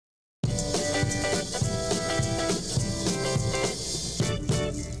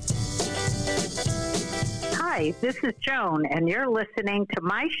Hi, this is Joan, and you're listening to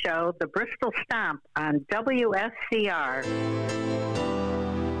my show, The Bristol Stomp, on WSCR.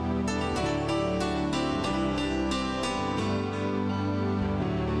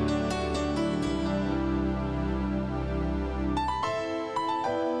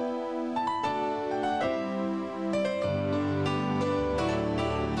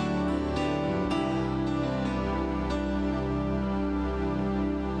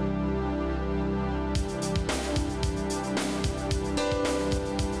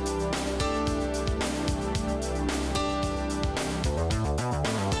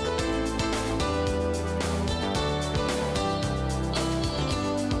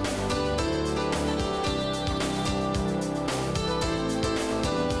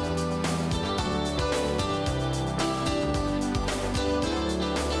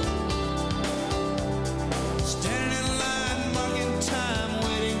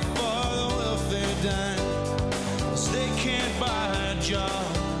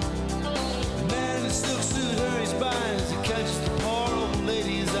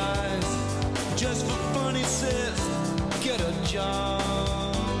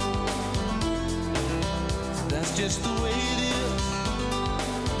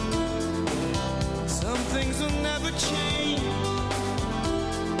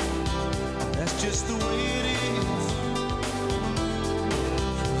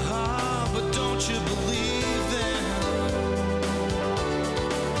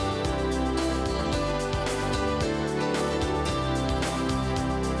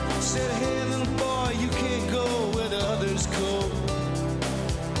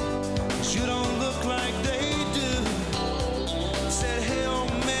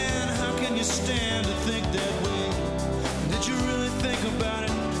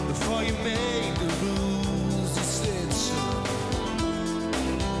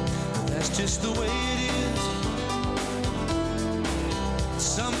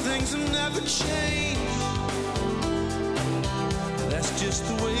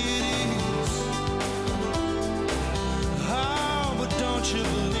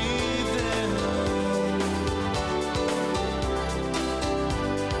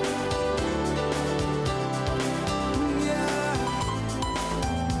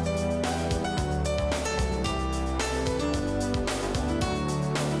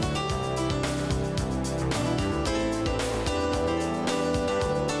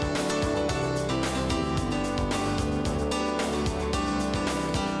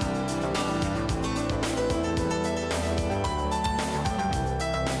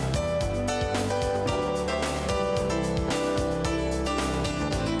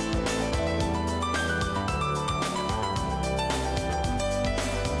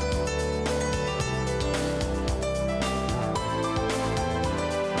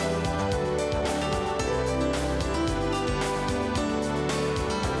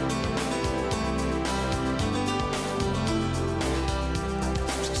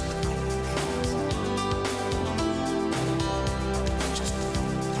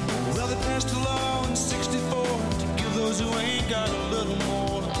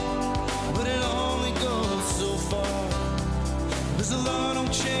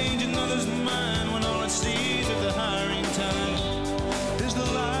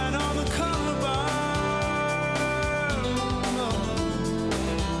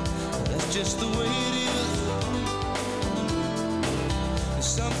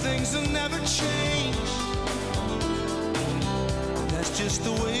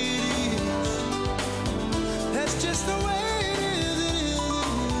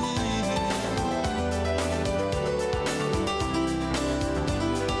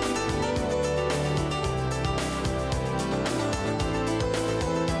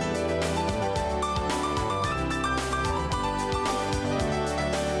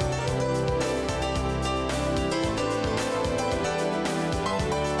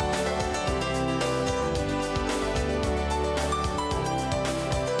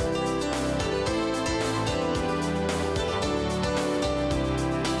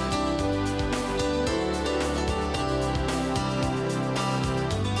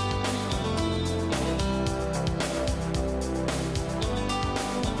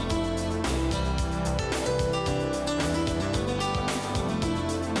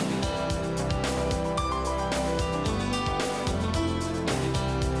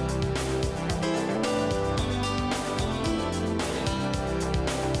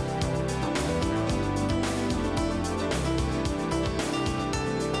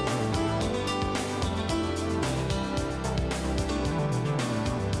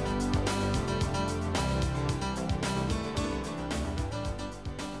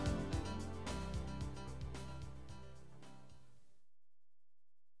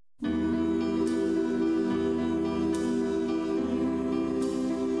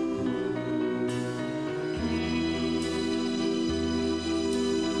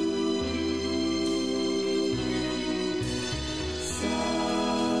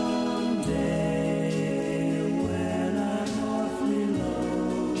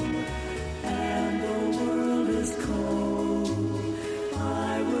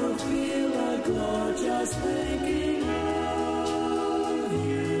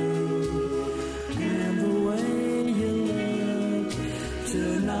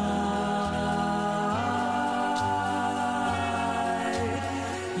 Nowhere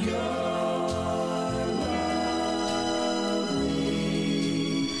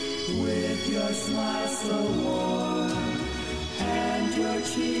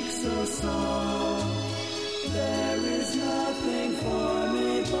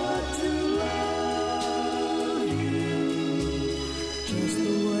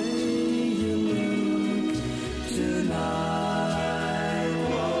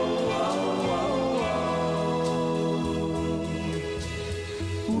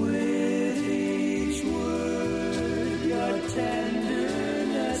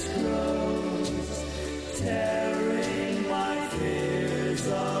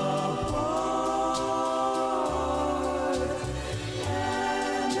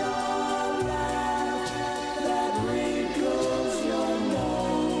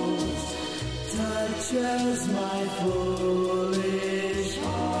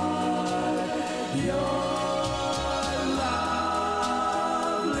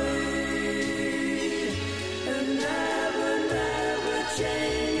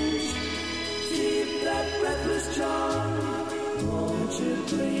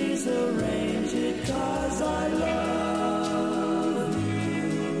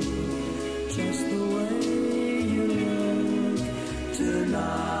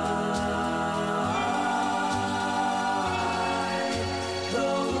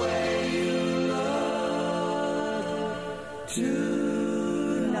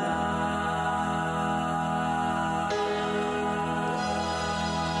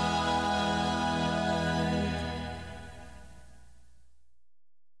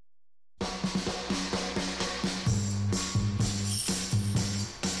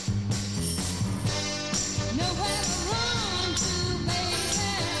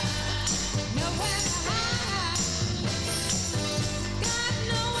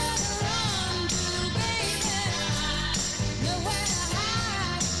to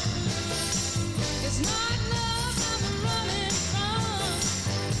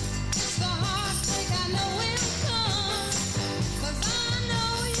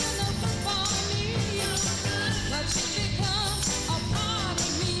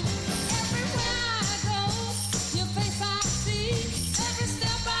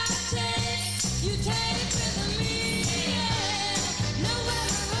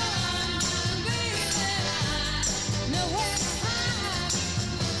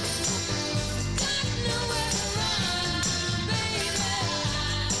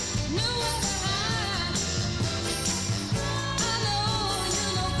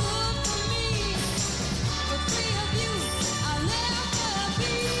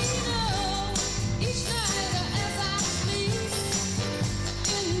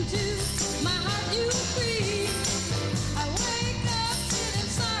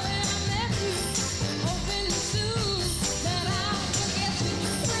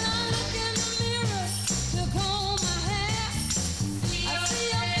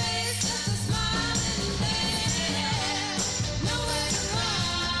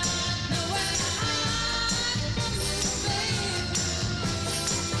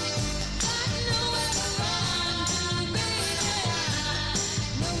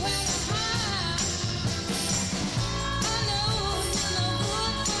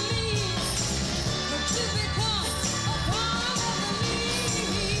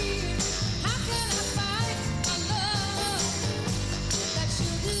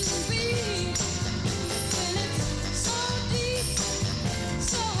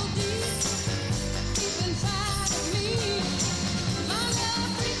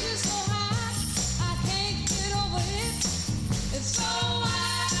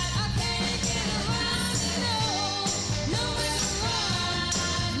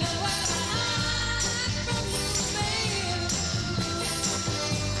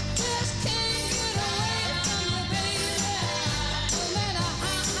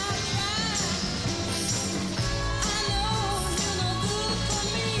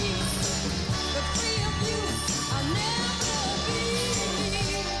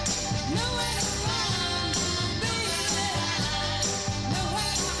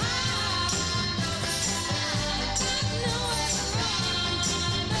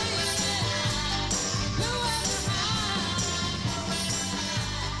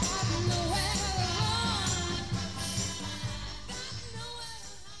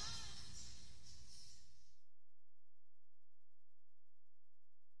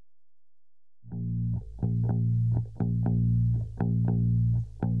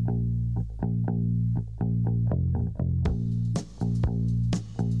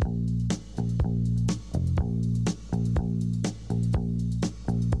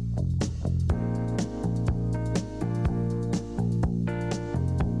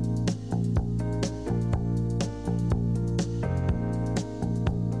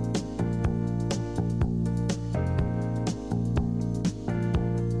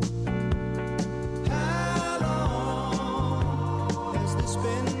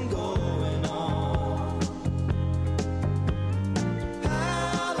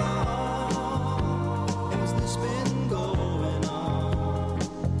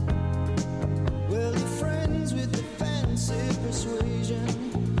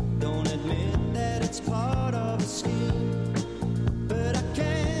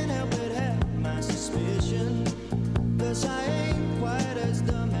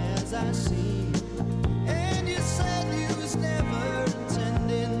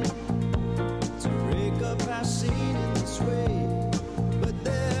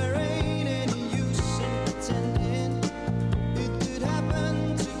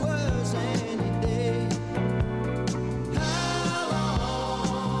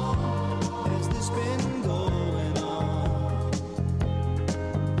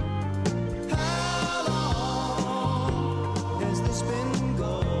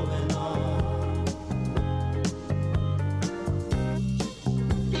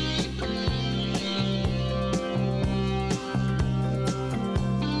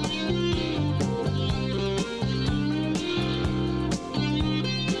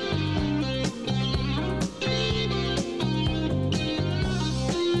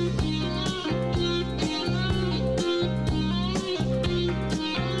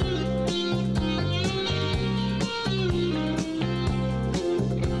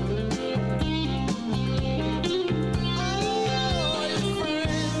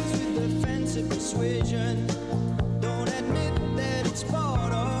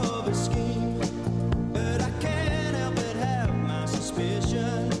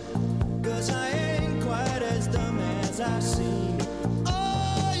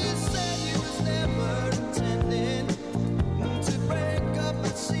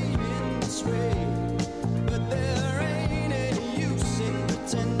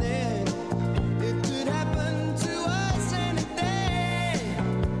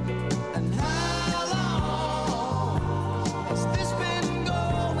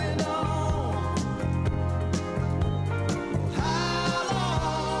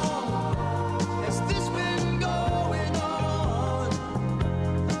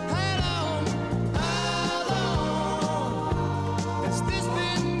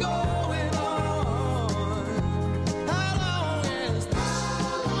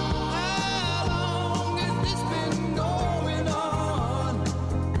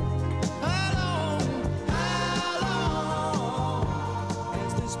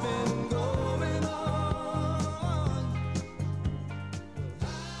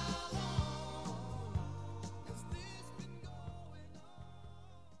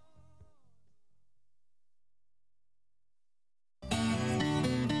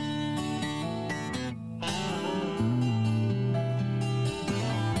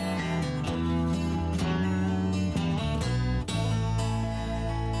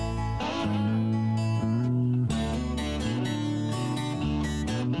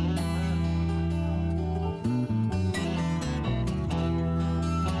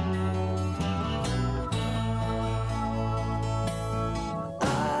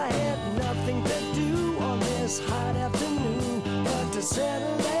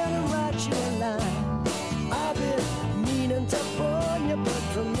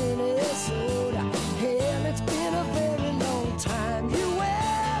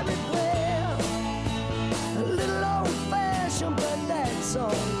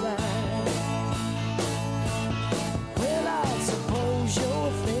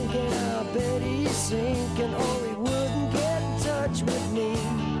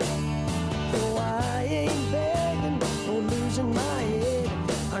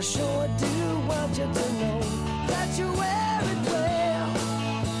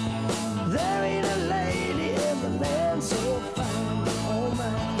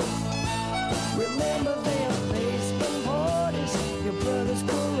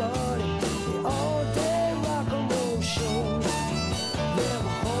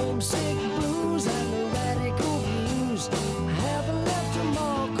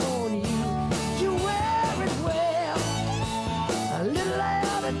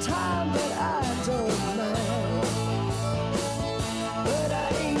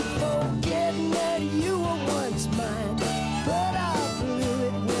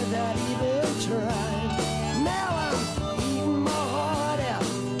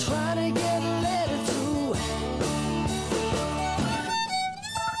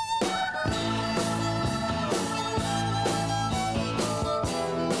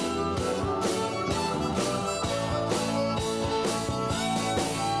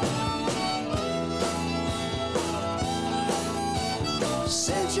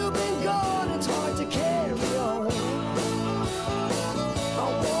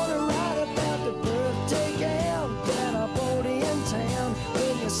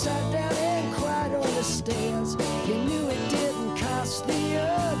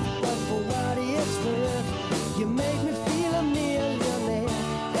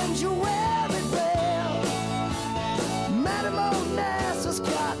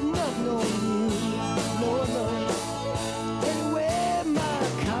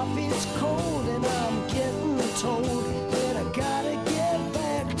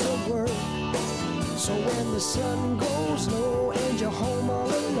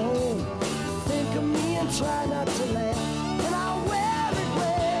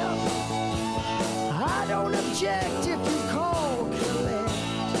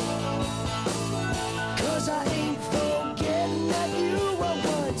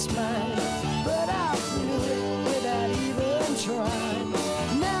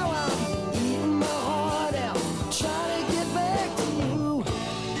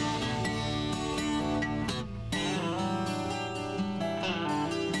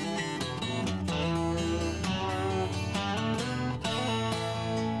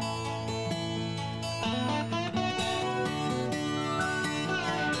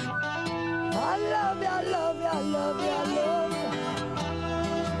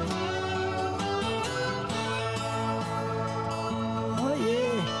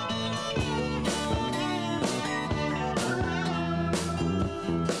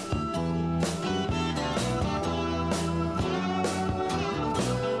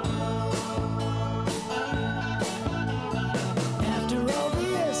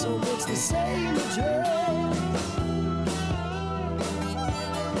the same address.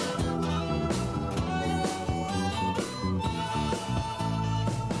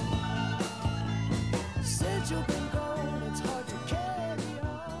 Since you've been gone, it's hard to carry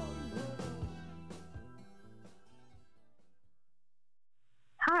on.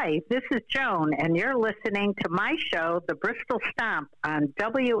 Hi, this is Joan, and you're listening to my show, The Bristol Stomp, on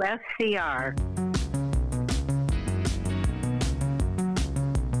WSCR.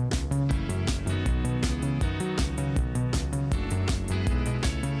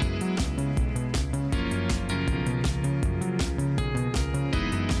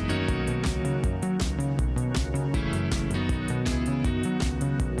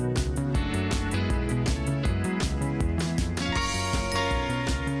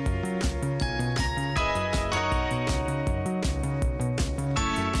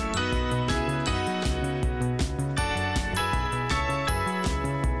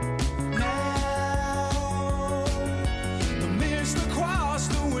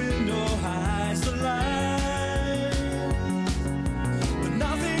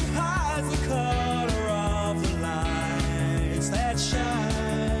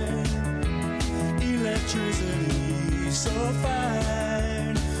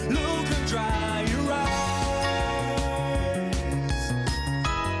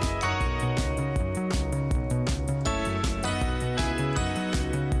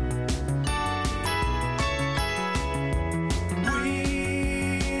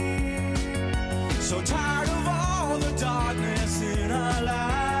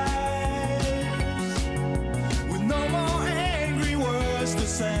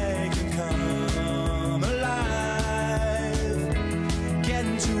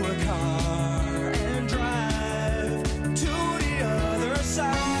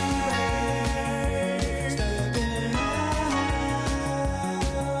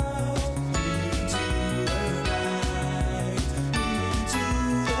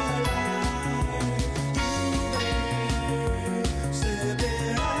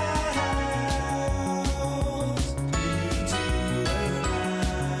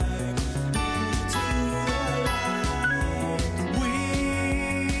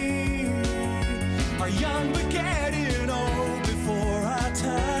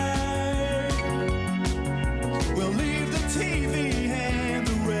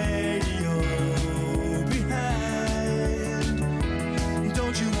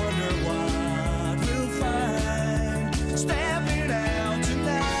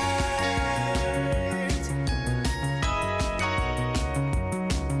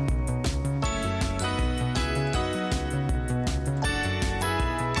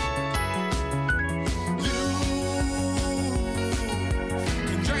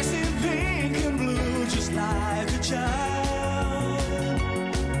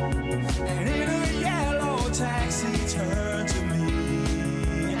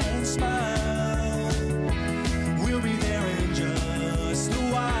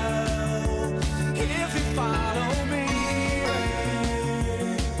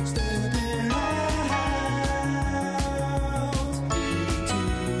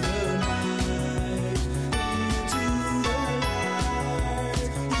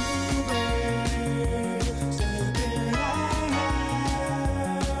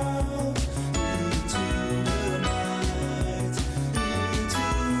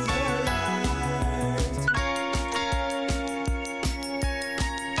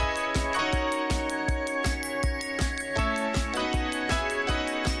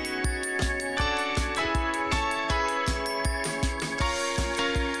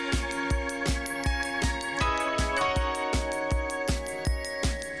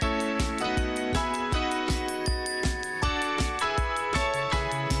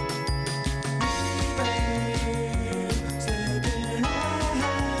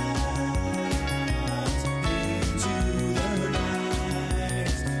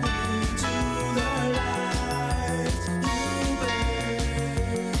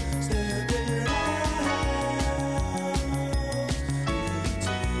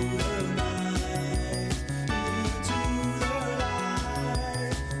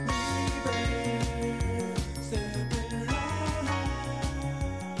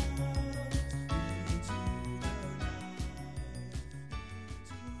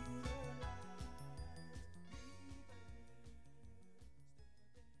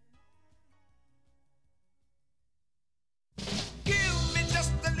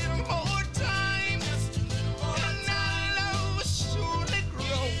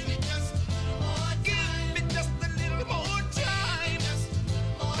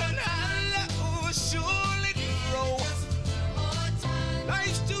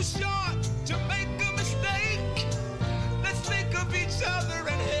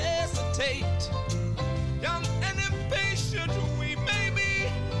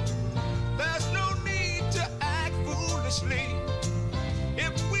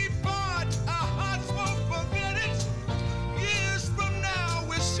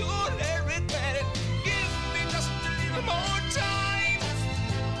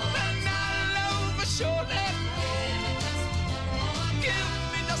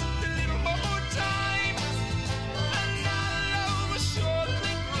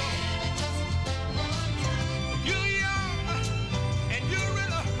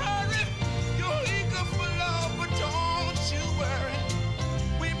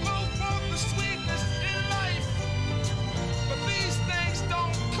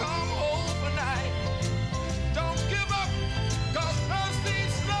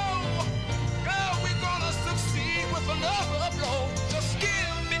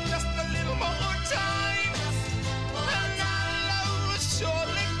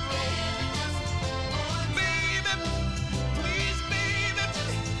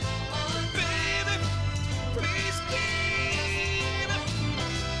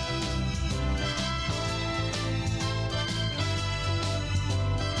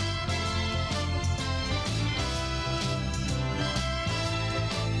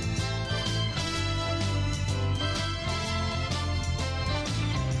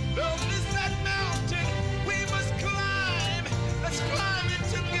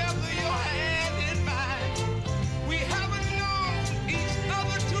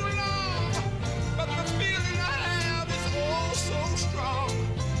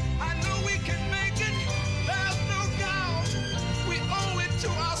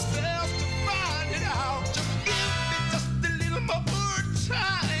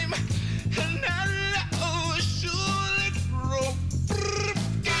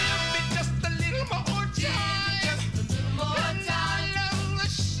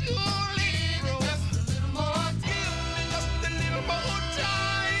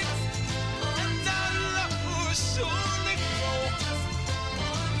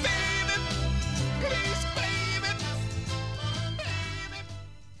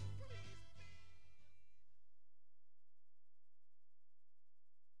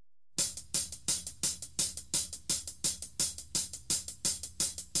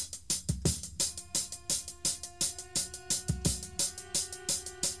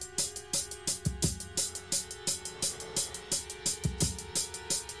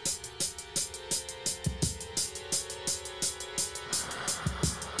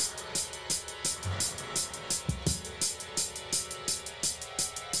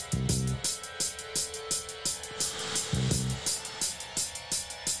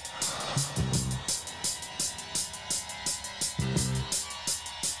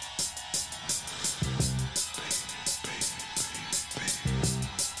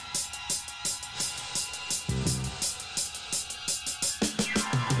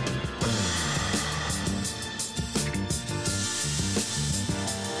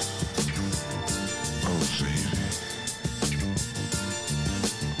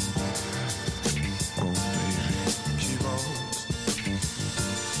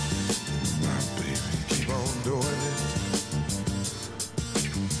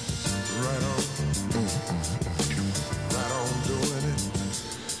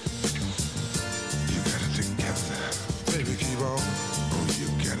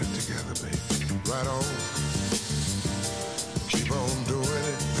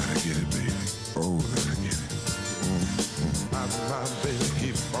 my baby,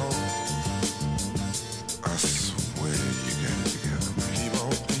 keep on. I swear you got it together. Keep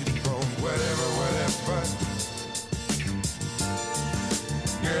on, whatever, whatever.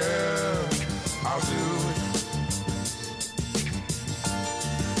 Girl, I'll do it.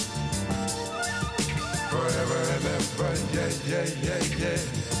 Forever and ever, yeah, yeah, yeah, yeah.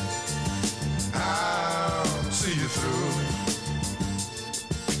 I'll see you through.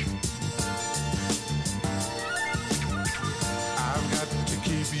 I've got to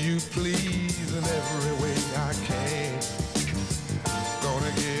keep you pleased in every way I can.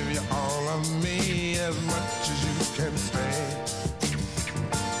 Gonna give you all of me as much as you can stand.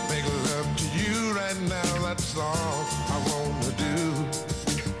 Make love to you right now, that's all I wanna do.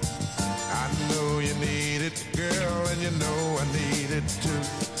 I know you need it, girl, and you know I need it too.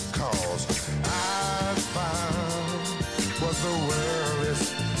 'Cause I found what the world is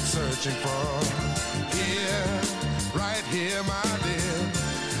searching for. Here, right here, my dear,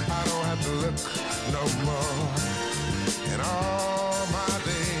 I don't have to look no more. In all my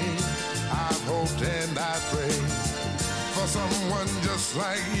days, I've hoped and I prayed for someone just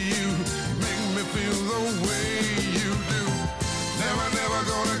like you. Make me feel the way you do. Never, never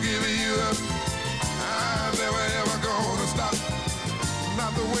gonna give you up. I'm never, ever gonna stop.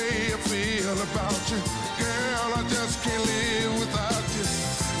 Not the way I feel about you. Girl, I just can't live without you.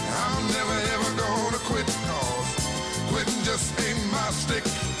 I'm never, ever gonna quit, 'cause quitting just ain't my stick.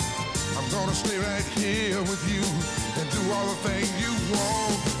 I'm gonna stay right here with you and do all the things you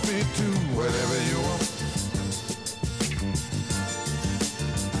want me to. Whatever you want.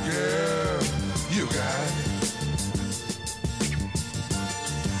 Girl, you got it.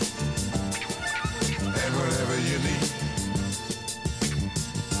 And whatever you need,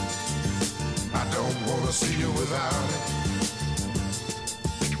 I don't wanna see you without it.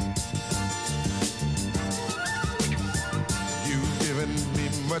 You've given me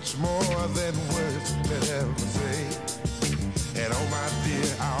much more than words could ever say. And oh my dear,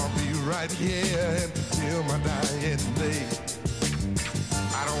 I'll be right here until my dying day.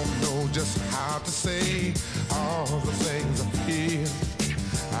 I don't know just how to say all the things I feel.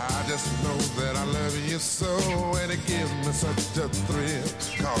 I just know that I love you so, and it gives me such a thrill.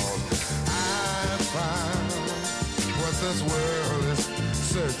 'Cause I found what this world is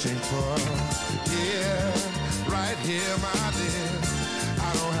searching for. Yeah, right here, my dear, I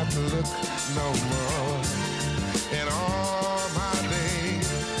don't have to look no more. In all my days,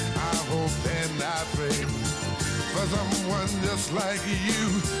 I hope and I pray for someone just like you.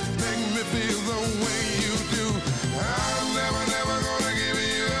 Make me feel the way you do. I'm never, never gonna give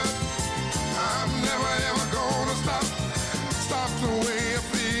you up. I'm never, ever gonna stop the way I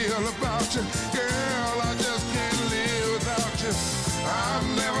feel about you. Girl, I just can't live without you. I'm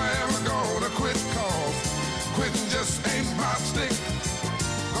never, ever gonna quit, 'cause quitting just ain't my stick.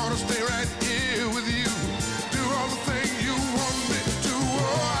 Gonna stay right here with you. Do all the things you want me to.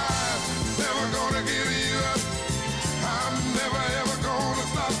 Oh, I'm never gonna give you up. I'm never, ever gonna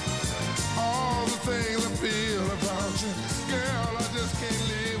stop. All the things I feel about you. Girl, I just can't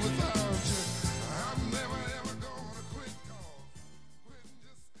live without you. I'm never, ever gonna quit, 'cause quitting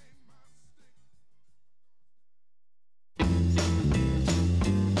just ain't my stick.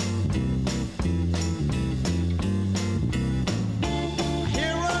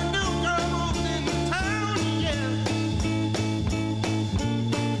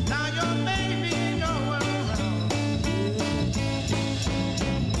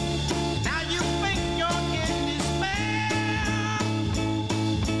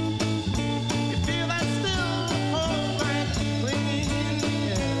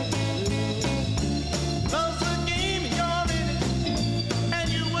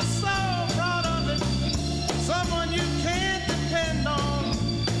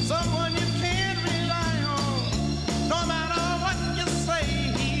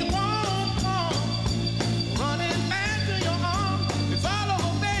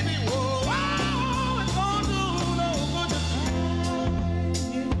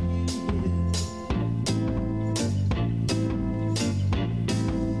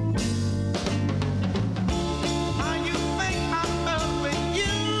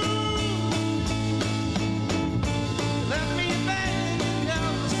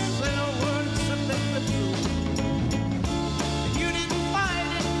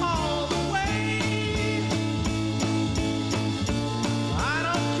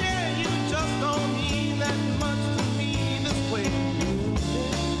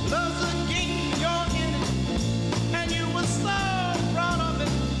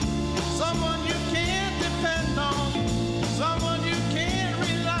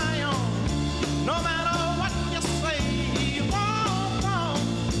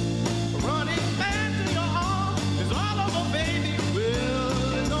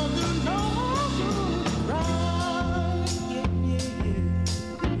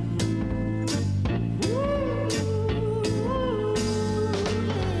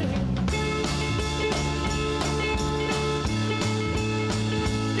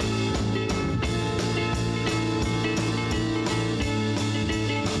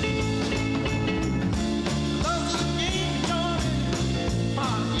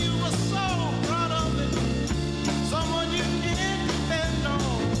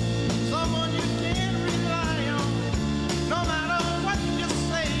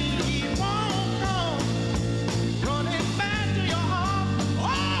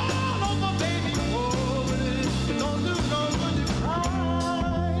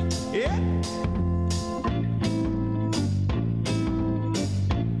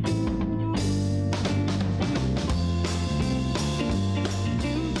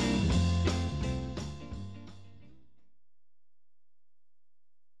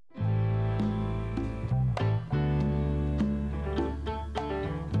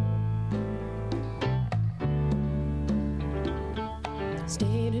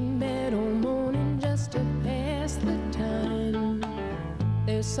 Stayed in bed all morning just to pass the time.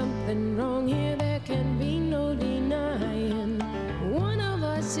 There's something wrong here, there can be no denying. One of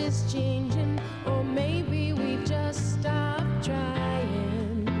us is changing, or maybe we've just stopped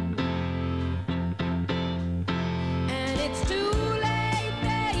trying. And it's too late,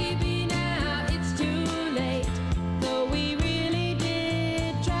 baby, now it's too late. Though we really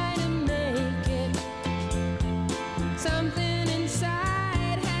did try to make it. Something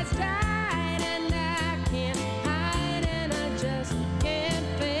inside has died, and I can't hide, and I just can't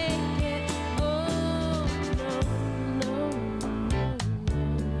fake it. Oh, no, no, no,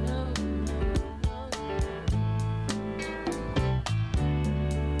 no.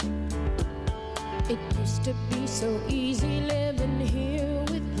 It used to be so easy living here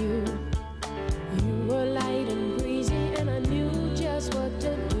with you. You were light and breezy, and I knew just what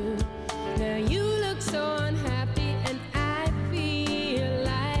to do. Now you look so unhappy, and I feel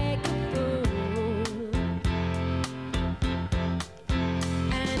like a fool.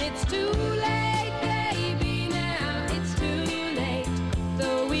 And it's too late, baby, now it's too late.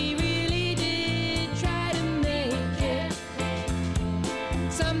 Though we really did try to make it.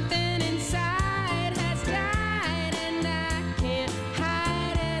 Something inside has died, and I can't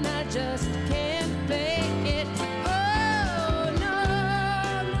hide, and I just can't fake it. Oh, no,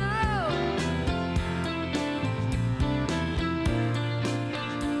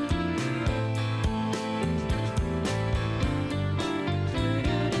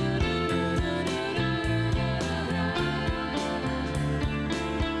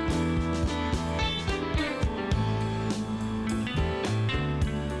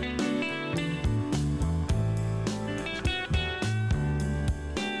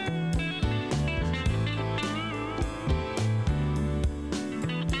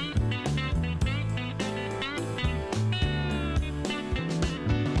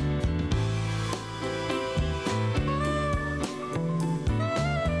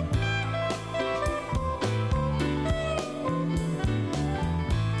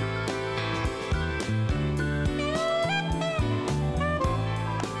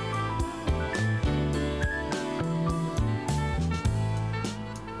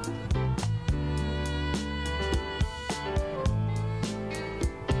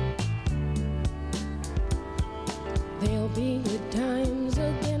 there'll be good times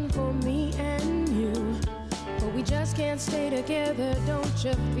again for me and you. But we just can't stay together, don't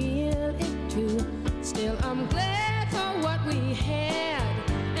you feel it too? Still, I'm glad for what we had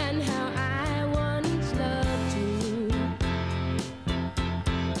and how I once loved you.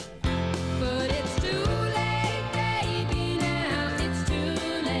 But it's too late, baby, now it's too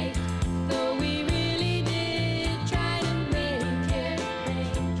late. Though we really did try to make it.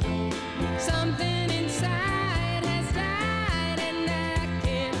 Something inside has died, and I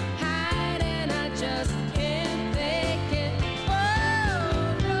can't hide, and I just can't fake it.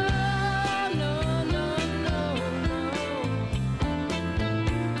 Oh, no, no, no, no, no.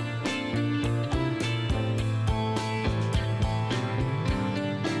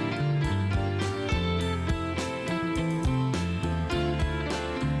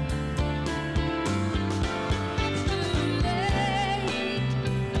 It's too late,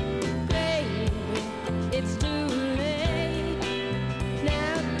 baby.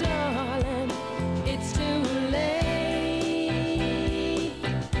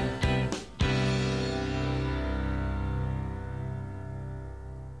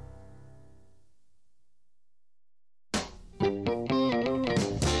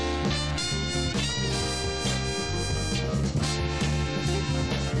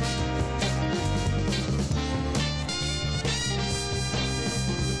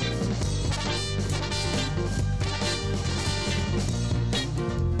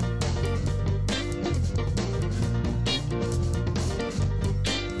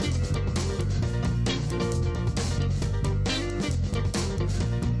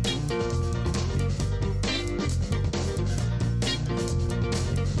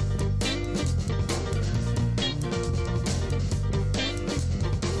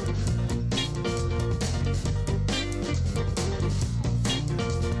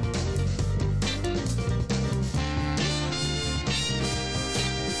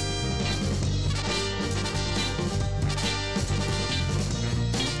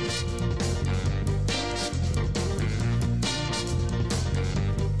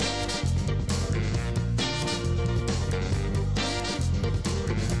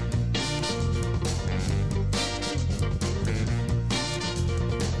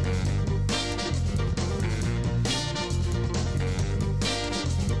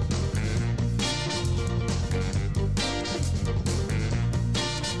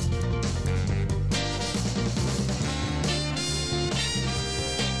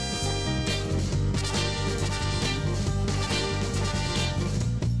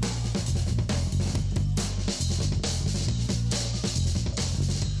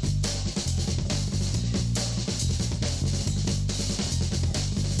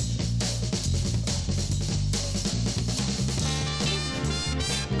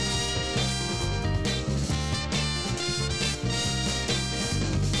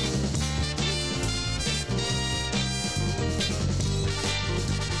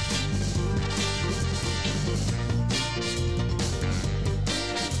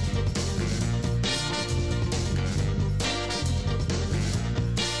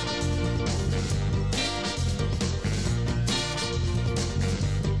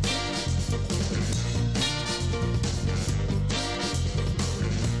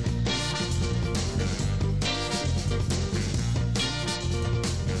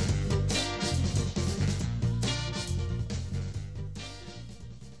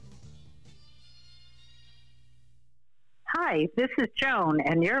 Hi, this is Joan,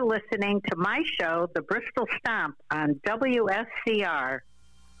 and you're listening to my show, The Bristol Stomp, on WSCR.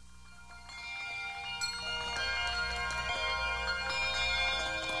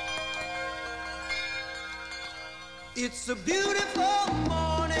 It's a beautiful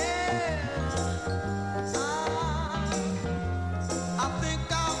morning. I think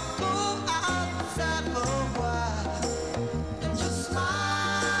I'll go outside for a while and just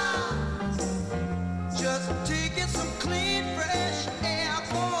smile. Just taking some clean, fresh air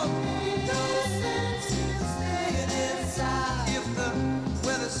for no sense in staying inside. If the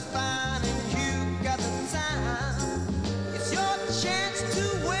weather's fine and you got the time, it's your chance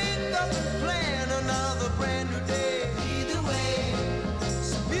to wake up and plan another brand new day. Either way,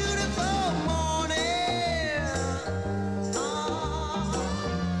 it's a beautiful morning.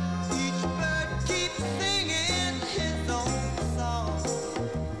 Each bird keeps singing his own song.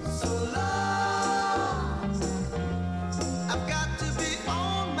 So long, I've got to be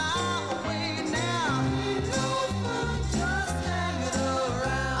on my way now. No fun just hanging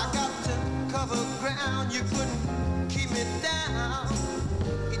around. I got to cover ground. You couldn't keep me down.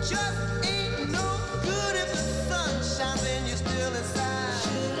 It just ain't no good if the sun shines and you're still inside.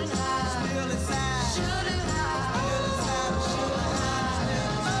 Shouldn't I? Still inside. Shouldn't I? Still inside.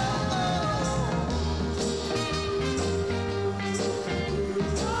 Shouldn't I? Still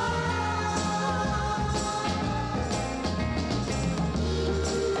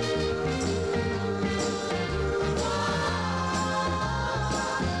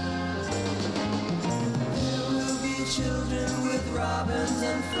There will be children with robins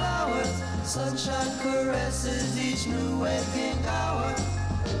and flowers. Sunshine caresses each new waking hour.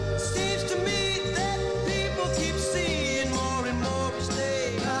 Seems to me that people keep seeing more and more each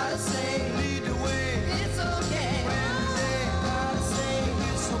day. Gotta say, lead the way. It's okay. Brand new day. Gotta say,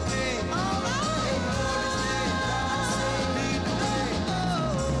 it's okay. All right. More each day. Gotta say, lead the way.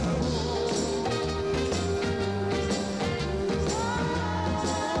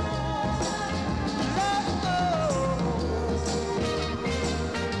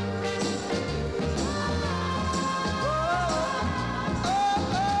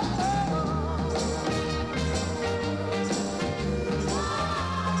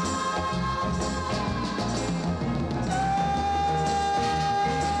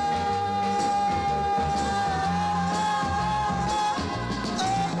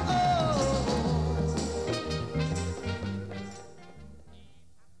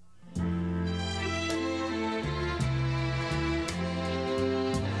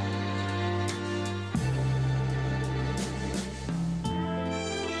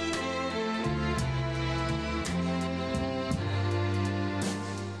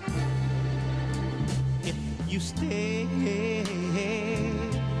 You stay,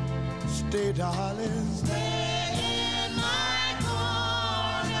 darling. Stay in my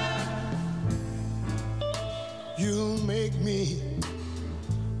corner. You'll make me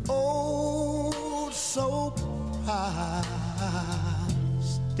oh so proud.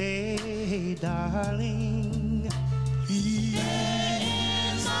 Stay, darling. Please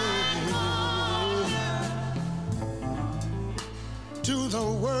to the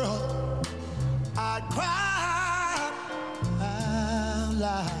world I'd cry out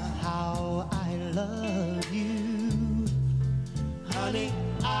loud. How I love you, honey,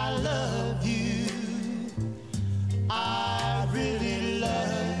 I love you. I really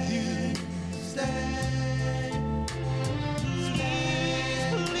love you. Stay,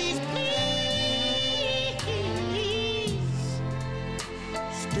 please, please,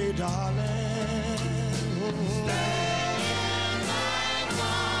 Stay, darling. stay in my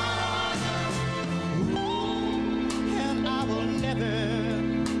corner, and I will never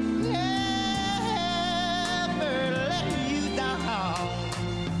let you down.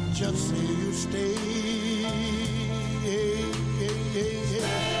 Just say you stay.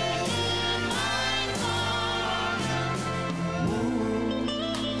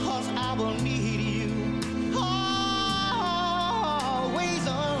 Cause I will need you always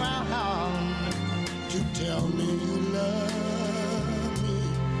around. To tell me you love me,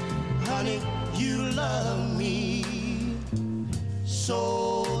 Honey, you love me.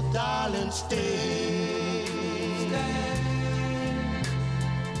 So, darling, stay.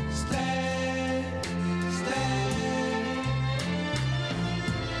 Stay, stay.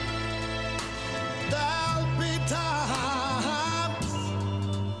 there'll be times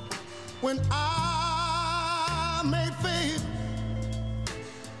when I may fail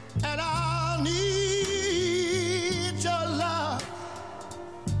and I'll need your love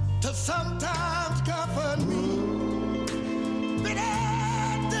to sometimes comfort me.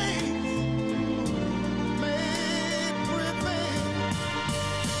 Bitter things may prevent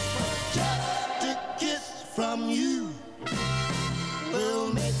from you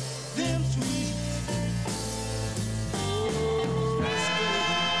will make them sweet.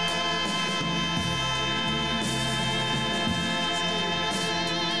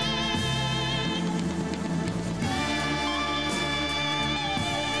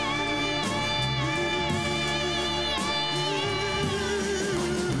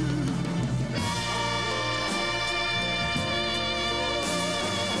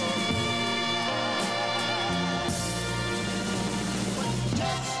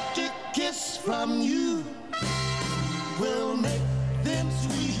 From you will make them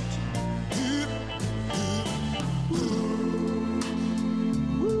sweet.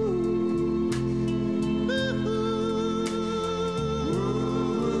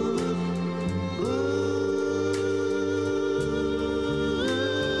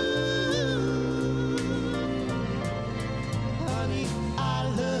 Honey, I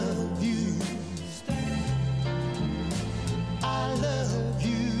love you. Stay. I love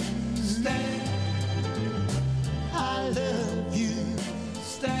you. Stay. I love you.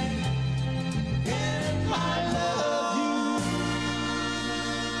 Stay. And I love you.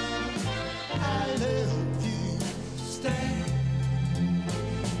 I love you. Stay.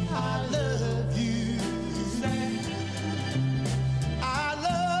 I love you. Stay. I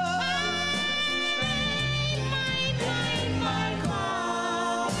love my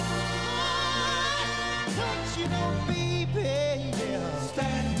call. Don't you know, baby?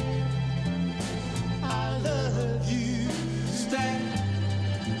 Stay. I love you. Stay.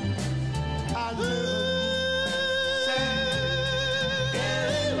 I love you. Stay.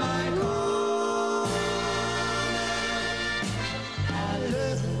 In my corner. I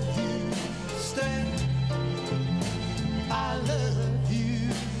love you. Stay. I love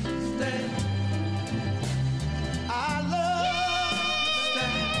you. Stay. I love you.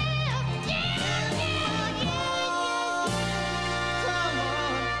 Stay. In my corner.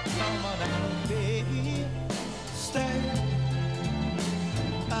 Come on now, baby. Stay.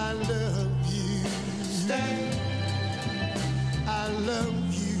 I love you. Stay. I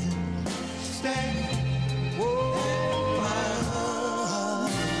love you. Stay. Oh, my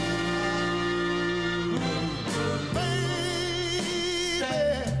heart. Baby.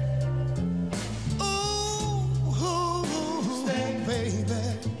 Oh, stay. Baby.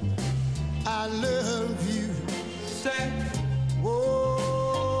 I love you. Stay. Oh,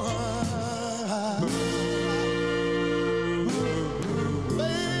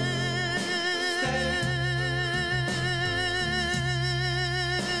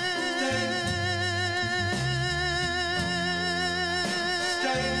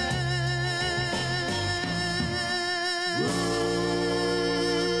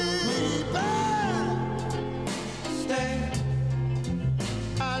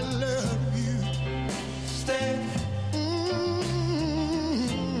 I love you. Stay.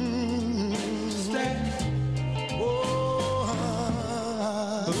 Stay. Oh.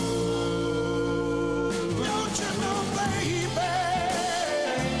 Don't you know, baby?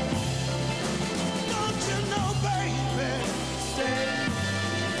 Don't you know, baby? Stay.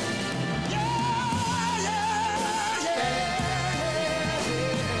 Yeah, yeah, yeah.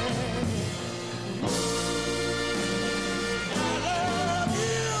 I love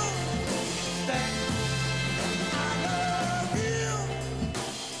you. Stay. I love you.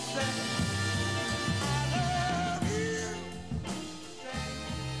 Stay. I love you. Stay.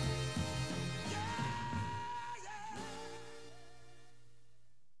 Yeah, yeah.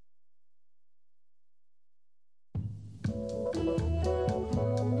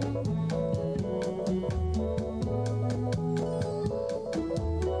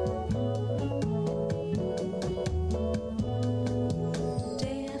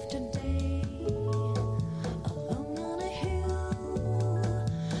 Day after day, alone on a hill,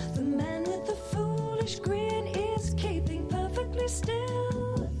 the man with the foolish grin is keeping perfectly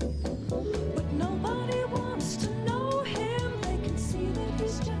still. But nobody wants to know him. They can see that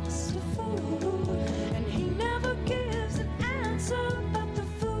he's just a fool, and he never gives an answer. But the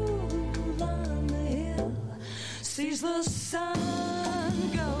fool on the hill sees the sun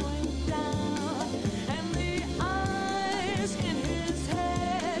going down, and the eyes in his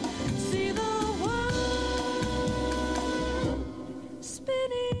head see the world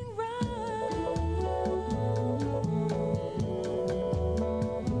spinning round.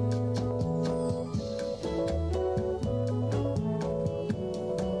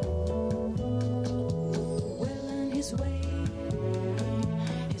 Well on his way,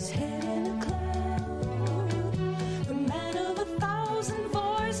 his head in a cloud, the man of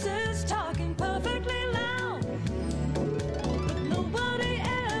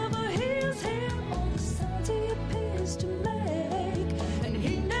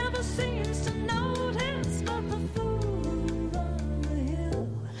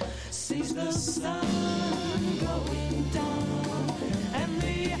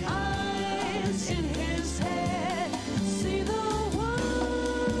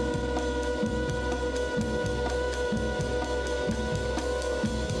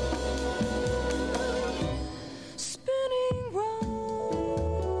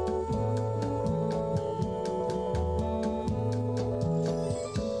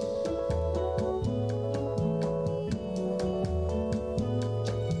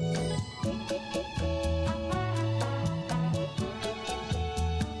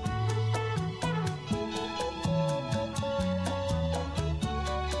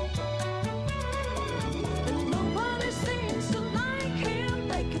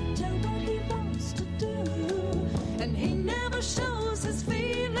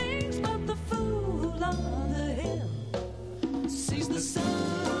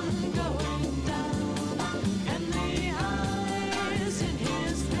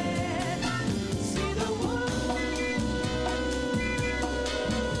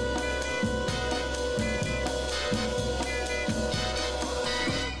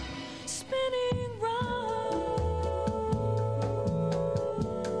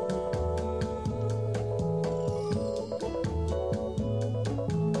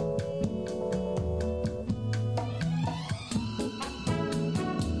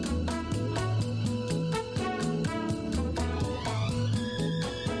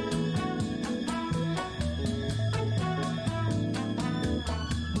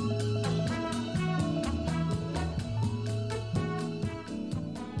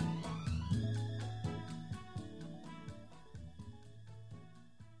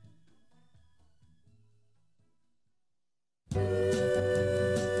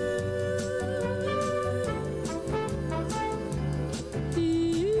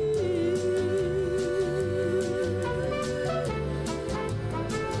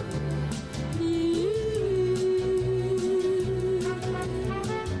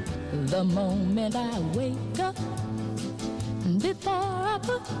The moment I wake up, before I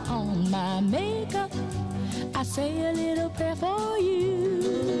put on my makeup, I say a little prayer for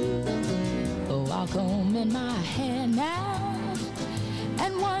you. Oh, I'll comb in my hair now,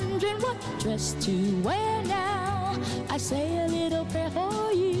 and wondering what dress to wear now, I say a little prayer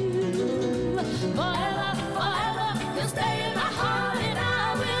for you. Forever, forever, you'll stay in my heart, and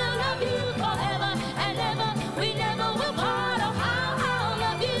I will love you forever and ever. We never will part. Oh, how I'll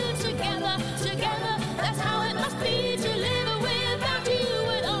love you together, together. That's how it must be to live without you.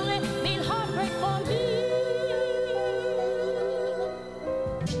 Would only mean heartbreak for me.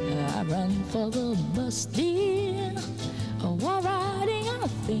 I run for the bus, dear. Oh, while riding, I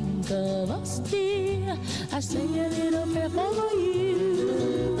think of us, dear. I say a little prayer for you.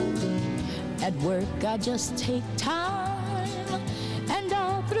 At work, I just take time, and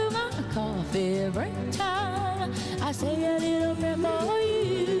all through my coffee break time, I say a little prayer for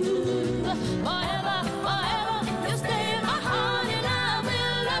you. Forever, forever, you'll stay in my heart, and I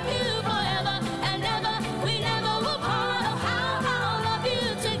will love you forever and ever. We never will part. Oh, how I'll love you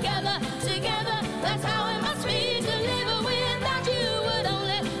together, together. That's how it must be to live without you. Would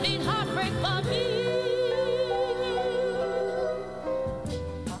only mean heartbreak for me.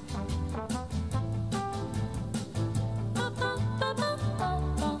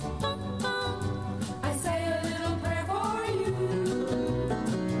 I say a little prayer for you.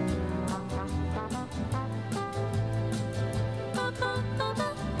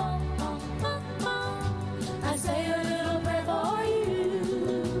 I say a little prayer for you.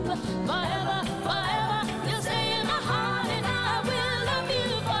 Forever, forever, you'll stay in my heart, and I will love you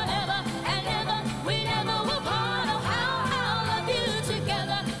forever and ever. We never will part. Oh, how I'll love you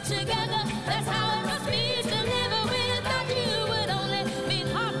together, together. That's how it must be to live without you. Would only mean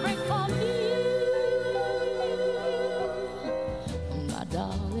heartbreak for me. My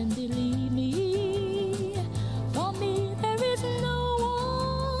darling, believe me, for me there is no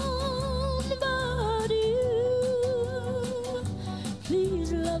one but you.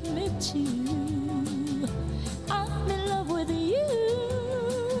 Please love me too. I'm in love with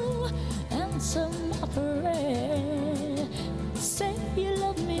you. Answer my prayer. Say you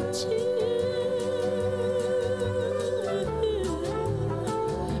love me too.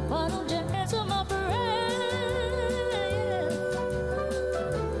 Why don't you answer my prayer?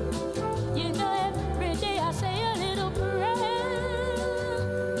 You know every day I say a little prayer.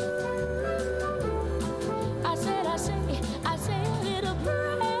 I say a little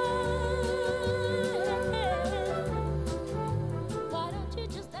prayer. Why don't you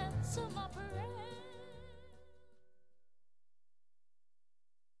just answer my prayer?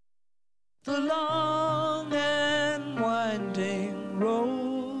 The long and winding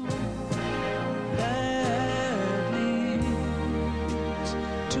road that leads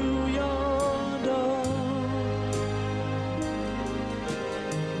to your door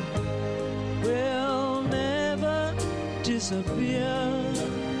will never disappear.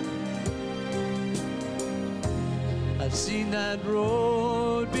 I've seen that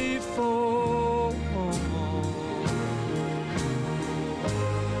road before.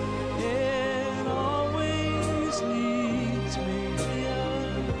 It always leads me here.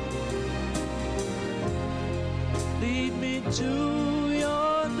 Lead me to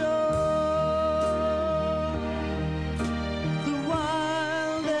your door. The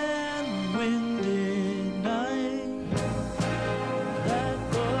wild and windy night that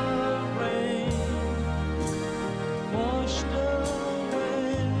the rain washed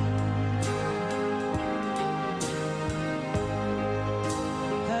away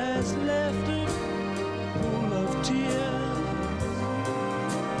has left a pool of tears,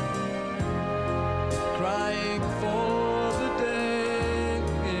 crying for the day.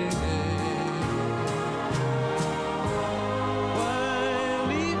 Why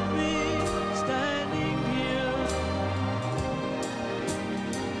leave me standing here?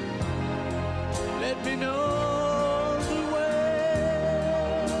 Let me know the way.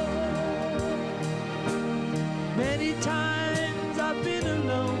 Many times I've been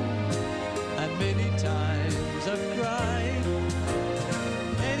alone, and many times I've cried.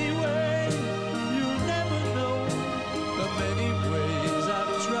 Anyway, you'll never know the many ways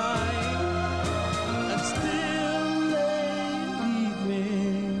I've tried, and still they lead me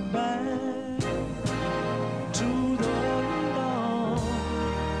back to the long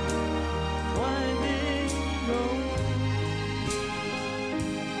winding road.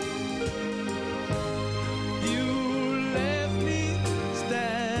 You left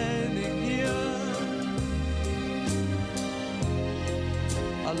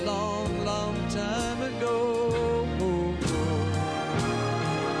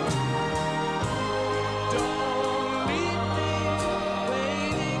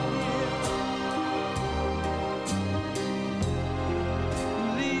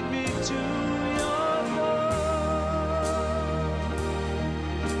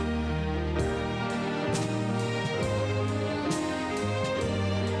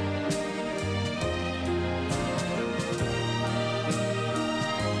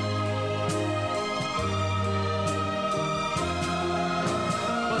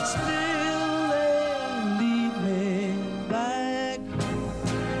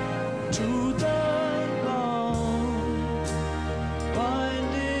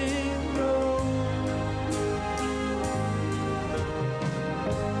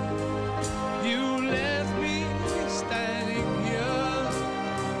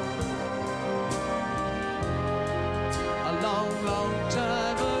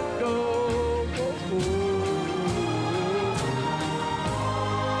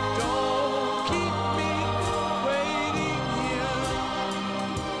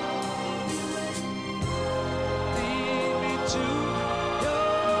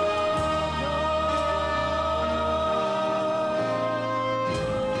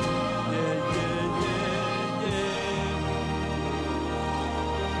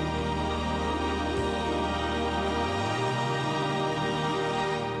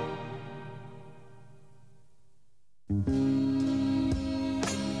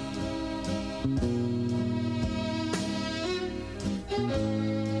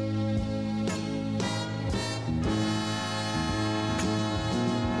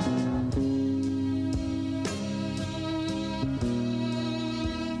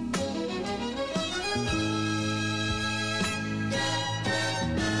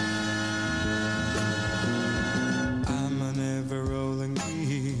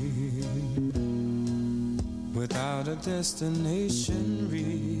destination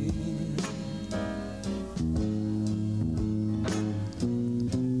real.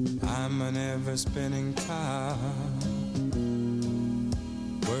 I'm an ever-spinning top,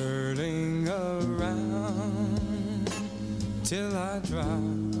 whirling around till I drop.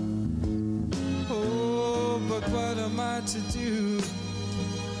 Oh, but what am I to do?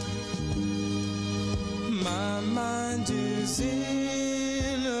 My mind is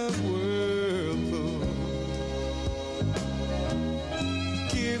in a whirlpool.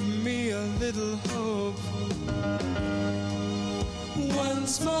 Give me a little hope. One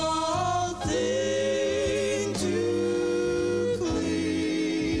small thing to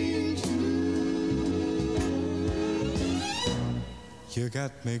cling to. You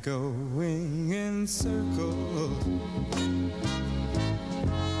got me going in circles.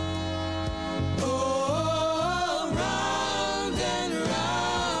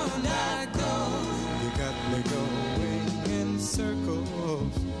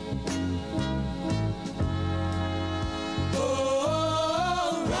 Circles.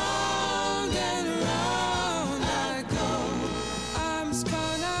 Oh, round and round I go. I'm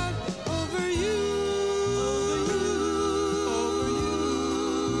spun out over you, over you,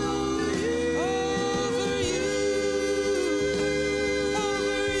 over you, over you.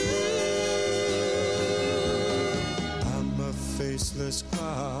 I'm a faceless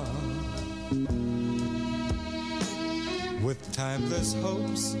cloud with timeless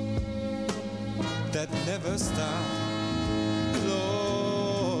hopes that never stop.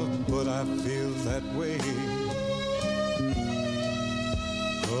 Lord, but I feel that way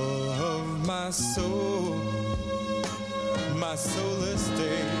of my soulless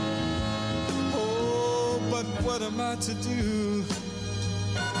day. Oh, but what am I to do?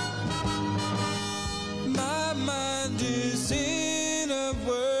 My mind is in a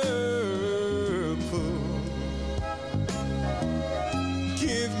whirlpool.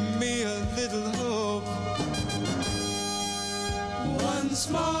 Give me a little hope. One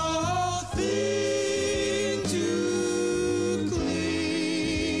small thing to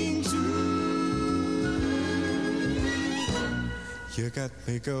cling to. You got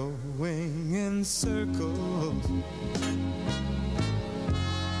me going in circles.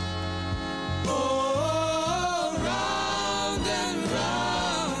 Oh, round and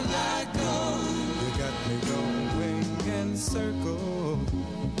round I go. You got me going in circles.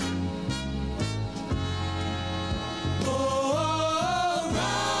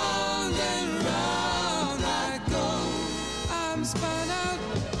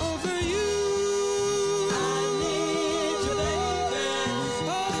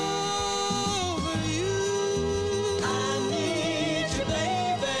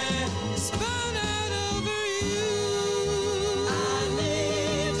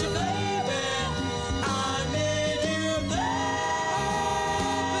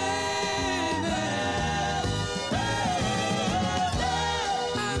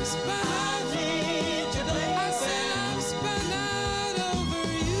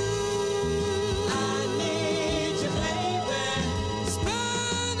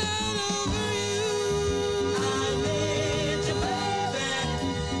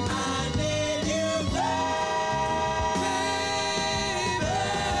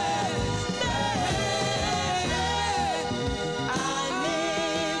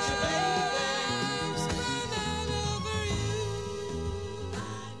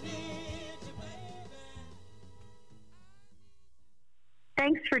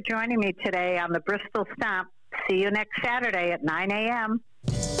 Thanks for joining me today on the Bristol Stomp. See you next Saturday at 9 a.m.